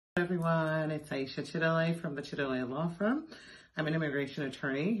Everyone, it's Aisha Chidele from the Chidele Law Firm. I'm an immigration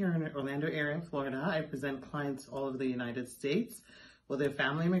attorney here in the Orlando area, Florida. I present clients all over the United States with their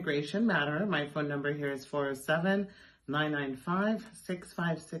family immigration matter. My phone number here is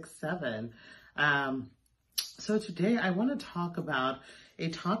 407-995-6567. So today I want to talk about a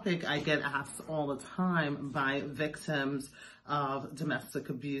topic I get asked all the time by victims of domestic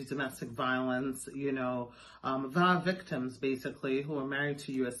abuse, domestic violence, VAWA victims basically who are married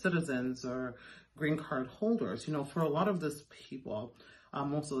to U.S. citizens or green card holders. For a lot of these people,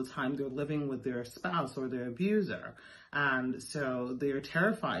 most of the time they're living with their spouse or their abuser. And so they're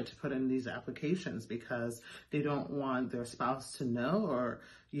terrified to put in these applications because they don't want their spouse to know or,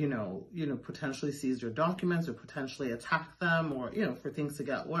 potentially seize their documents or potentially attack them or, for things to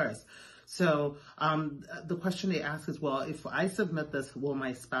get worse. So the question they ask is, well, if I submit this, will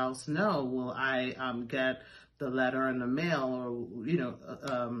my spouse know? Will I get the letter in the mail or,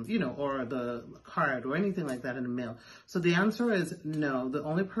 or the card or anything like that in the mail? So the answer is no. The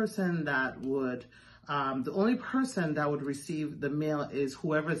only person that would receive the mail is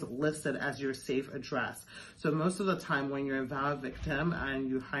whoever is listed as your safe address. So most of the time when you're a VAWA victim and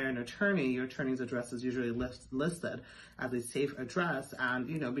you hire an attorney, your attorney's address is usually listed as a safe address. And,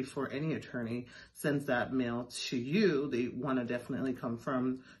 before any attorney sends that mail to you, they want to definitely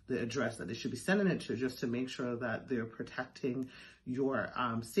confirm the address that they should be sending it to, just to make sure that they're protecting your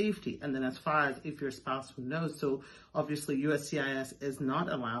safety. And then as far as if your spouse knows, so obviously USCIS is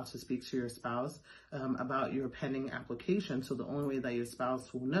not allowed to speak to your spouse about your pending application. So the only way that your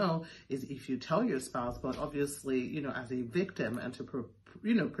spouse will know is if you tell your spouse. But obviously, as a victim and to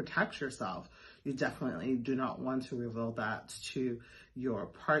protect yourself, you definitely do not want to reveal that to your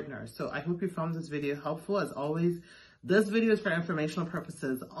partner. So I hope you found this video helpful. As always, this video is for informational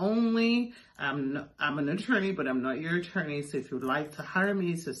purposes only. I'm an attorney, but I'm not your attorney. So if you'd like to hire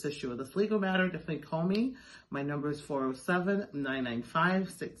me to assist you with this legal matter, definitely call me. My number is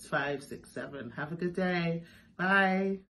 407-995-6567. Have a good day. Bye.